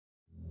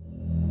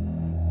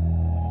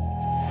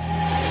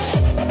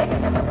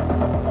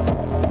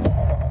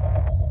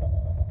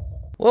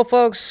Well,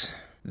 folks,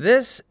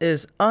 this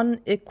is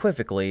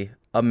unequivocally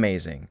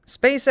amazing.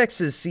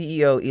 SpaceX's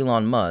CEO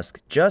Elon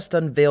Musk just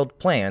unveiled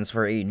plans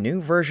for a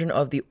new version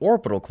of the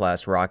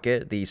orbital-class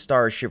rocket, the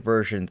Starship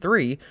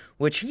V3,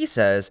 which he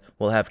says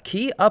will have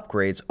key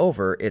upgrades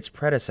over its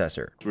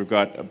predecessor. We've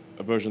got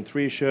a version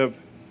 3 ship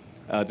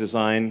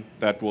design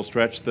that will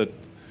stretch, that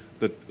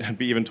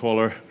be even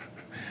taller,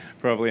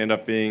 probably end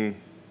up being,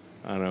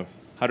 I don't know,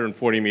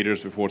 140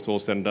 meters before it's all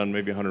said and done,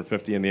 maybe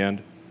 150 in the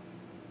end,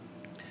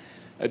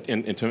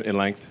 in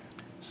length.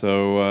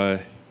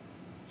 So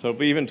it'll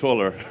be even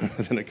taller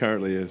than it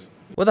currently is.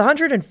 With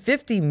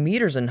 150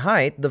 meters in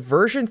height, the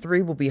version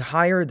 3 will be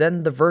higher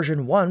than the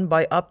version 1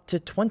 by up to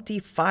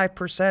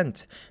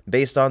 25%.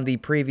 Based on the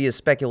previous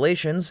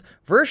speculations,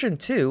 version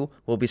 2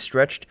 will be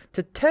stretched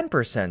to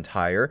 10%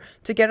 higher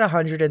to get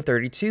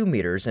 132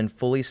 meters in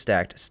fully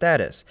stacked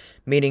status,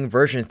 meaning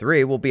version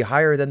 3 will be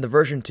higher than the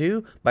version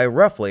 2 by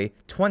roughly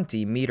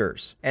 20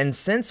 meters. And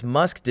since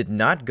Musk did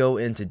not go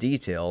into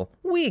detail,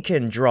 we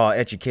can draw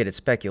educated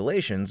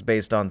speculations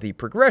based on the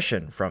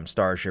progression from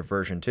Starship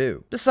version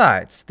 2.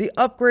 Besides, the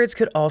upgrades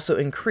could also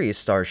increase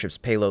Starship's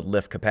payload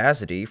lift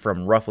capacity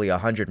from roughly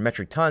 100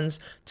 metric tons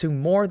to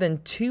more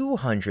than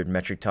 200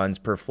 metric tons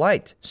per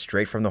flight,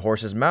 straight from the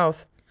horse's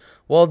mouth.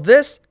 Well,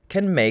 this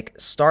can make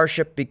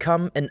Starship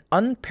become an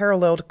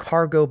unparalleled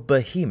cargo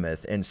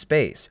behemoth in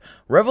space,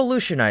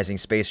 revolutionizing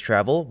space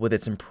travel with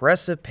its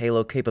impressive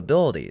payload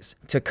capabilities.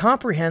 To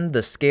comprehend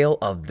the scale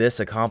of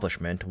this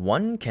accomplishment,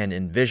 one can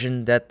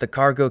envision that the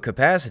cargo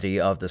capacity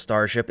of the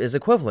Starship is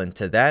equivalent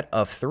to that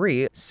of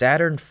 3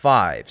 Saturn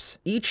V's,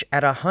 each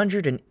at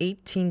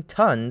 118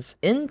 tons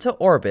into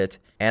orbit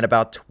and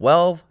about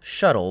 12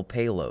 shuttle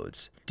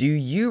payloads. Do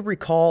you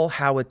recall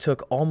how it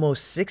took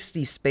almost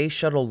 60 space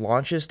shuttle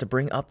launches to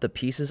bring up the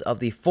pieces of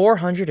the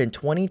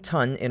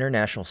 420-ton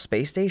International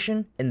Space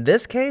Station? In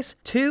this case,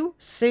 2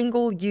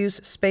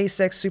 single-use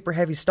SpaceX Super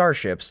Heavy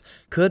Starships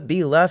could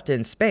be left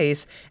in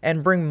space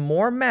and bring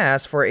more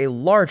mass for a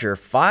larger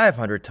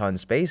 500-ton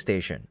space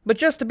station. But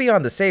just to be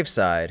on the safe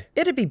side,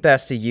 it'd be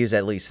best to use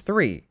at least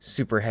 3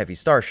 Super Heavy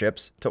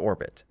Starships to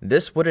orbit.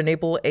 This would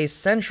enable a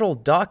central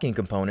docking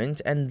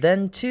component and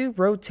then 2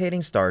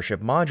 rotating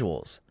Starship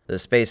modules. The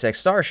SpaceX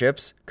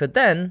Starships could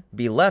then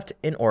be left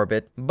in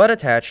orbit but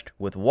attached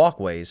with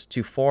walkways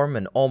to form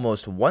an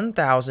almost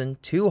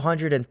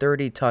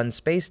 1,230-ton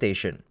space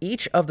station.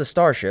 Each of the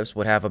Starships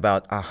would have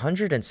about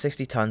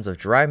 160 tons of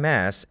dry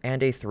mass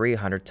and a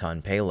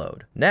 300-ton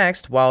payload.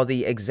 Next, while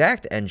the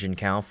exact engine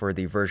count for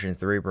the version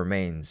 3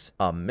 remains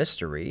a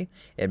mystery,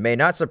 it may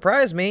not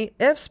surprise me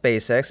if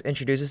SpaceX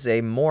introduces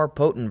a more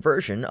potent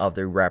version of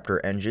the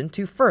Raptor engine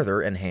to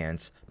further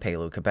enhance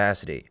payload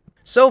capacity.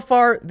 So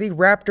far, the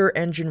Raptor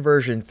engine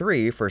version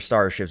 3 for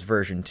Starship's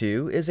version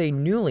 2 is a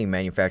newly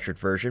manufactured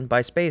version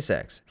by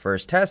SpaceX,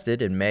 first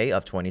tested in May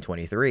of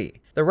 2023.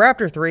 The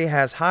Raptor 3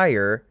 has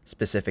higher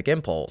specific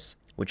impulse,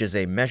 which is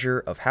a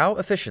measure of how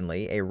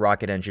efficiently a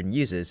rocket engine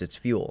uses its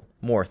fuel,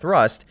 more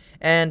thrust,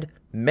 and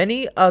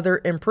many other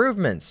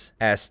improvements,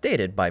 as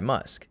stated by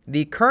Musk.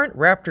 The current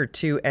Raptor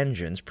 2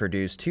 engines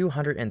produce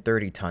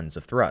 230 tons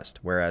of thrust,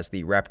 whereas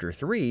the Raptor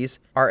 3s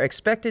are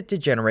expected to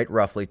generate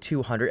roughly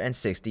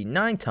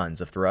 269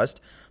 tons of thrust,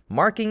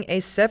 marking a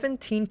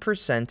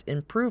 17%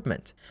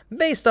 improvement.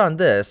 Based on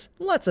this,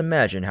 let's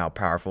imagine how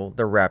powerful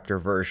the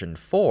Raptor version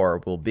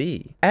 4 will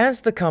be. As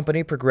the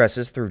company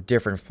progresses through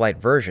different flight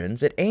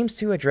versions, it aims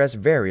to address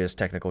various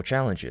technical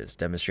challenges,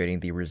 demonstrating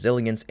the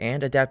resilience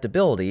and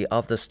adaptability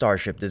of the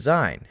Starship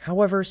design.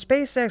 However,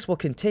 SpaceX will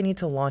continue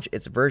to launch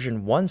its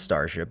version 1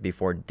 Starship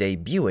before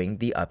debuting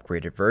the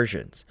upgraded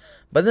versions.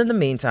 But in the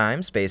meantime,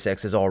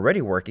 SpaceX is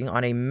already working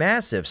on a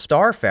massive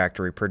Star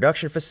Factory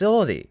production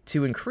facility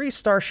to increase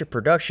Starship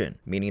production,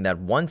 meaning that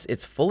once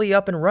it's fully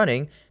up and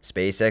running,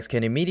 SpaceX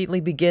can immediately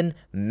begin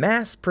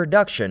mass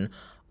production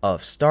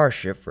of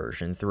Starship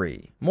version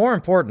 3. More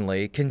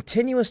importantly,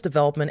 continuous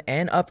development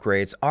and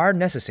upgrades are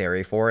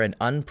necessary for an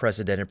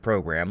unprecedented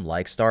program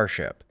like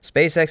Starship.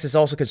 SpaceX is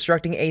also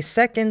constructing a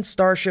second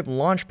Starship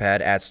launch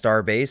pad at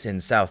Starbase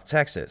in South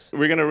Texas.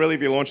 We're going to really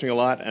be launching a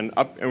lot, and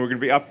we're going to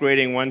be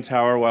upgrading one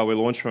tower while we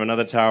launch from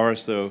another tower,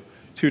 so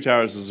 2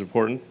 towers is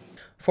important.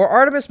 For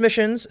Artemis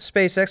missions,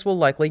 SpaceX will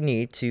likely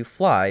need to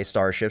fly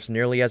Starships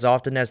nearly as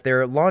often as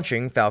they're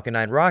launching Falcon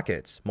 9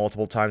 rockets,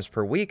 multiple times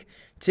per week,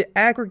 to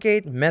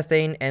aggregate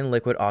methane and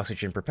liquid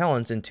oxygen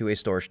propellants into a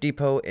storage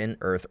depot in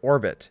Earth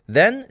orbit.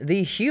 Then,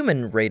 the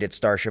human-rated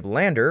Starship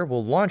lander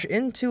will launch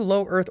into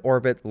low Earth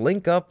orbit,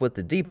 link up with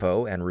the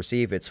depot, and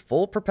receive its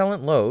full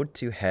propellant load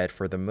to head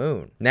for the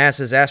moon.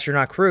 NASA's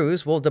astronaut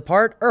crews will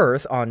depart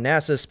Earth on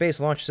NASA's Space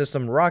Launch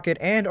System rocket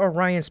and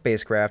Orion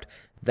spacecraft,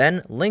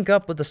 then link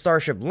up with the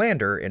Starship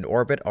lander in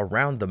orbit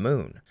around the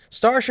moon.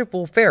 Starship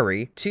will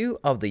ferry 2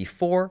 of the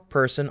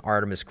 4-person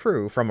Artemis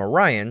crew from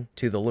Orion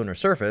to the lunar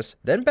surface,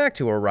 then back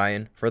to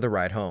Orion for the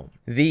ride home.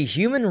 The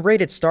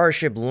human-rated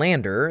Starship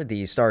lander,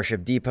 the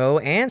Starship depot,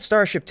 and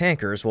Starship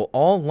tankers will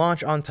all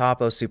launch on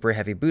top of Super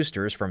Heavy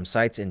boosters from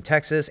sites in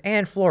Texas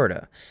and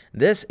Florida.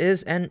 This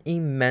is an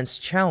immense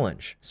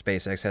challenge.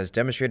 SpaceX has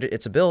demonstrated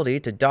its ability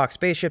to dock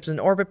spaceships in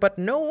orbit, but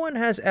no one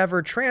has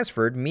ever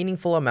transferred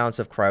meaningful amounts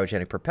of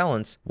cryogenic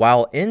propellants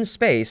while in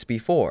space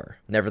before.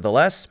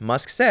 Nevertheless,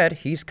 Musk said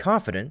he's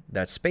confident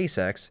that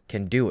SpaceX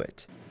can do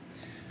it.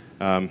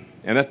 And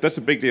that's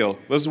a big deal.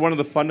 This is one of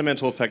the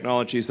fundamental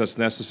technologies that's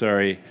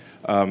necessary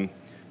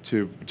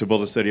to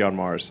build a city on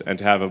Mars and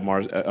to have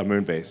a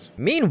moon base.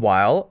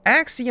 Meanwhile,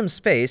 Axiom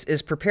Space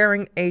is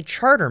preparing a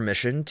charter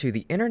mission to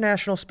the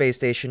International Space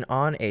Station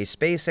on a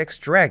SpaceX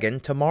Dragon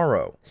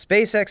tomorrow.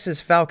 SpaceX's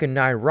Falcon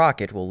 9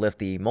 rocket will lift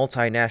the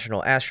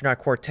multinational astronaut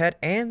quartet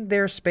and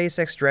their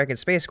SpaceX Dragon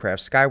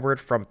spacecraft skyward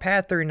from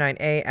Pad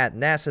 39A at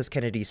NASA's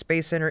Kennedy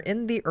Space Center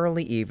in the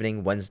early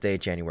evening Wednesday,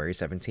 January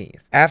 17th.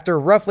 After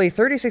roughly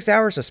 36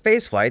 hours of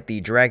spaceflight, the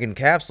Dragon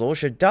capsule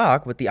should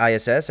dock with the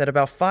ISS at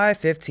about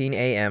 5:15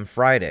 a.m.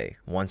 Friday.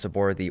 Once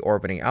aboard the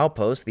orbiting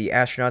outpost, the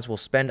astronauts will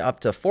spend up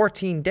to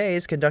 14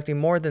 days conducting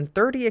more than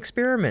 30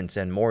 experiments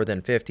and more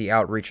than 50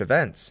 outreach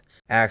events.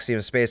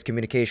 Axiom Space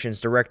Communications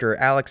Director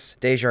Alex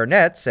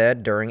Desjardins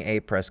said during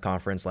a press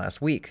conference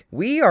last week,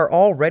 "We are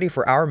all ready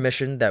for our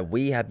mission that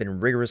we have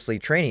been rigorously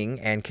training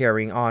and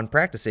carrying on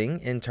practicing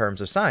in terms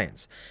of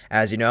science.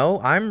 As you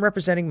know, I'm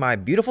representing my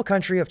beautiful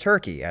country of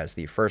Turkey as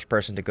the first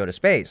person to go to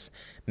space,"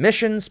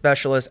 Mission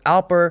Specialist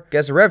Alper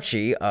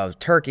Gezerebci of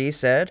Turkey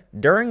said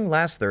during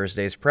last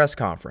Thursday's press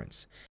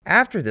conference.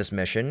 After this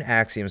mission,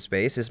 Axiom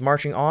Space is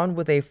marching on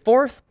with a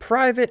 4th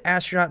private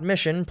astronaut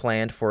mission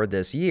planned for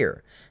this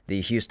year.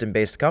 The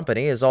Houston-based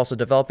company is also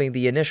developing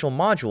the initial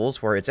modules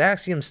for its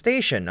Axiom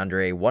Station under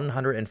a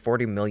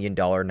 $140 million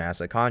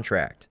NASA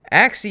contract.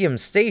 Axiom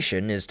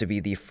Station is to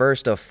be the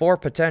first of 4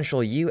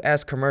 potential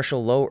U.S.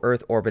 commercial low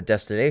Earth orbit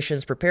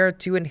destinations prepared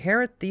to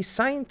inherit the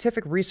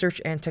scientific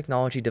research and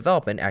technology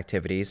development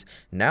activities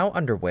now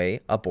underway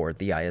aboard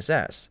the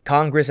ISS.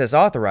 Congress has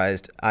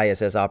authorized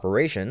ISS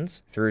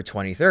operations through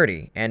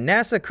 2030, and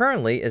NASA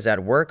currently is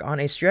at work on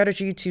a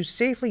strategy to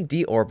safely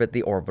deorbit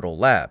the orbital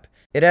lab.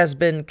 It has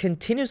been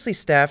continuously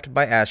staffed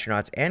by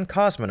astronauts and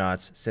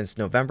cosmonauts since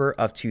November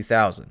of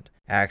 2000.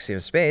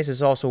 Axiom Space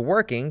is also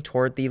working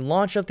toward the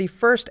launch of the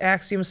first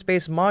Axiom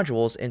Space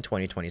modules in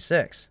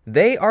 2026.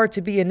 They are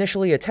to be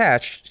initially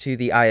attached to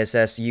the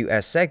ISS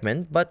US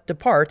segment, but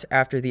depart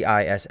after the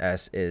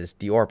ISS is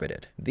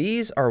deorbited.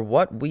 These are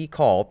what we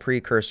call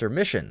precursor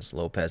missions,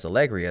 Lopez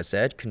Alegria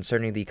said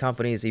concerning the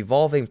company's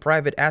evolving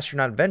private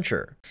astronaut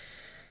venture.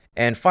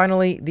 And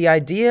finally, the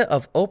idea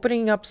of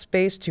opening up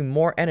space to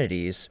more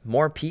entities,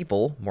 more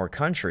people, more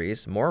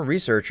countries, more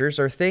researchers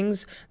are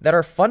things that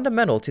are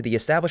fundamental to the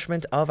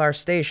establishment of our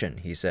station,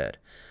 he said.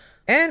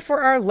 And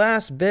for our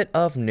last bit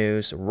of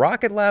news,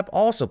 Rocket Lab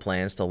also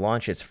plans to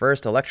launch its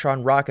first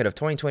Electron rocket of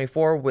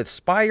 2024 with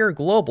Spire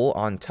Global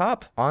on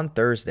top on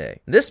Thursday.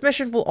 This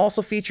mission will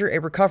also feature a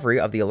recovery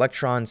of the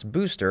Electron's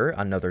booster,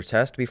 another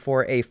test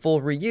before a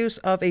full reuse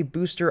of a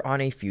booster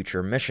on a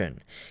future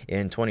mission.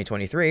 In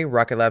 2023,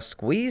 Rocket Lab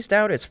squeezed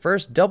out its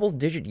first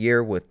double-digit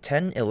year with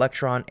 10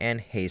 Electron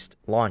and HASTE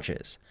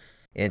launches.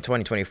 In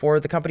 2024,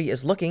 the company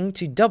is looking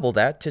to double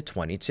that to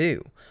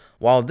 22.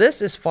 While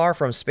this is far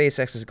from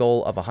SpaceX's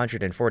goal of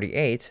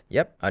 148,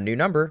 yep, a new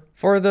number,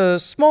 for the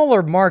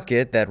smaller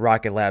market that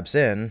Rocket Lab's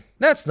in,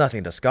 that's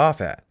nothing to scoff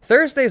at.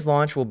 Thursday's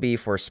launch will be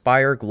for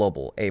Spire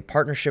Global, a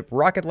partnership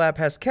Rocket Lab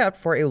has kept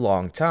for a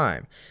long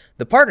time.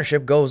 The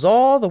partnership goes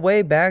all the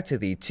way back to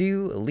the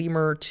 2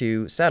 Lemur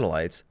 2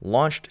 satellites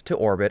launched to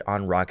orbit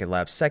on Rocket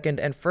Lab's second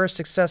and first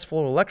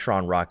successful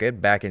Electron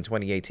rocket back in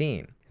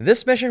 2018.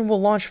 This mission will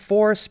launch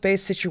 4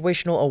 space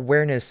situational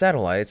awareness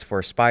satellites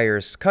for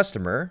Spire's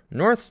customer,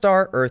 North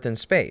Star Earth and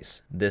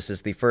Space. This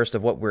is the first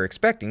of what we're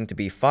expecting to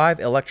be 5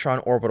 Electron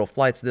orbital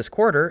flights this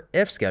quarter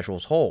if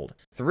schedules hold.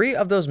 3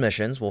 of those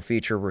missions will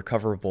feature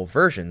recoverable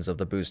versions of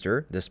the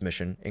booster, this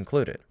mission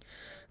included.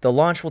 The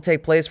launch will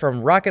take place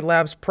from Rocket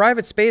Lab's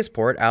private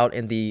spaceport out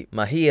in the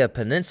Mahia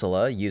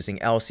Peninsula using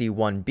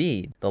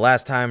LC-1B. The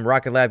last time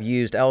Rocket Lab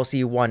used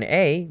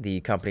LC-1A, the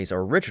company's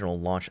original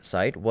launch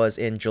site, was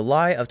in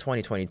July of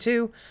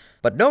 2022,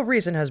 but no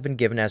reason has been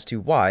given as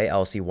to why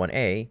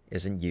LC-1A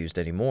isn't used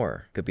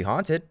anymore. Could be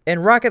haunted. In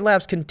Rocket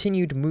Lab's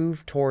continued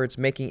move towards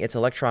making its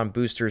Electron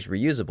boosters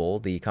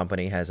reusable, the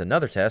company has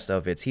another test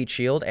of its heat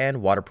shield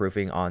and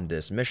waterproofing on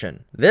this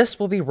mission. This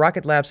will be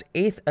Rocket Lab's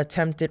 8th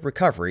attempted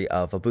recovery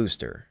of a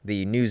booster.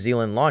 The New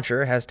Zealand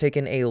launcher has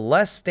taken a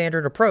less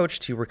standard approach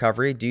to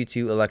recovery due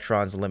to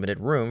Electron's limited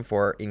room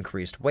for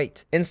increased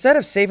weight. Instead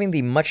of saving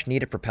the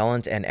much-needed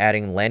propellant and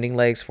adding landing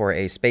legs for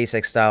a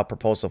SpaceX-style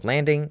propulsive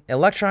landing,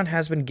 Electron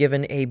has been given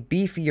given a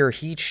beefier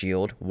heat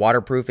shield,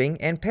 waterproofing,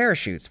 and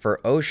parachutes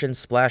for ocean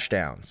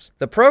splashdowns.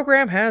 The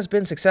program has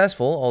been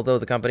successful, although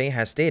the company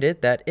has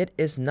stated that it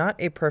is not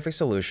a perfect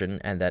solution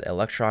and that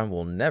Electron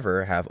will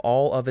never have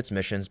all of its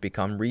missions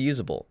become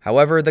reusable.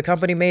 However, the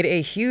company made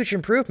a huge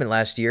improvement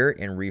last year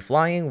in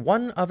reflying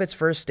one of its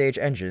first stage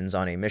engines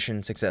on a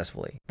mission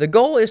successfully. The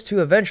goal is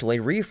to eventually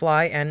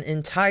refly an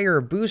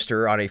entire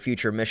booster on a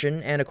future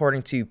mission, and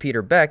according to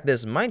Peter Beck,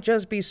 this might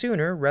just be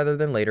sooner rather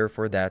than later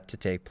for that to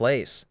take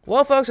place.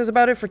 Well, folks, that's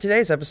about it for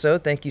today's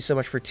episode. Thank you so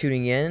much for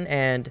tuning in,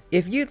 and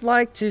if you'd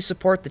like to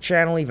support the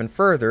channel even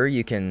further,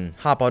 you can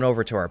hop on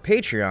over to our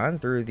Patreon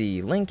through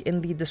the link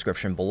in the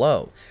description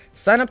below.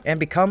 Sign up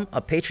and become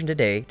a patron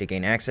today to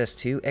gain access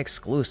to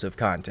exclusive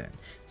content.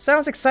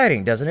 Sounds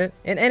exciting, doesn't it?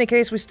 In any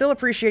case, we still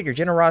appreciate your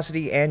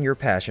generosity and your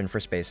passion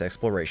for space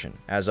exploration.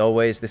 As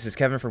always, this is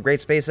Kevin from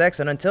greatspacex,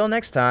 and until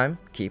next time,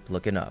 keep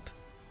looking up.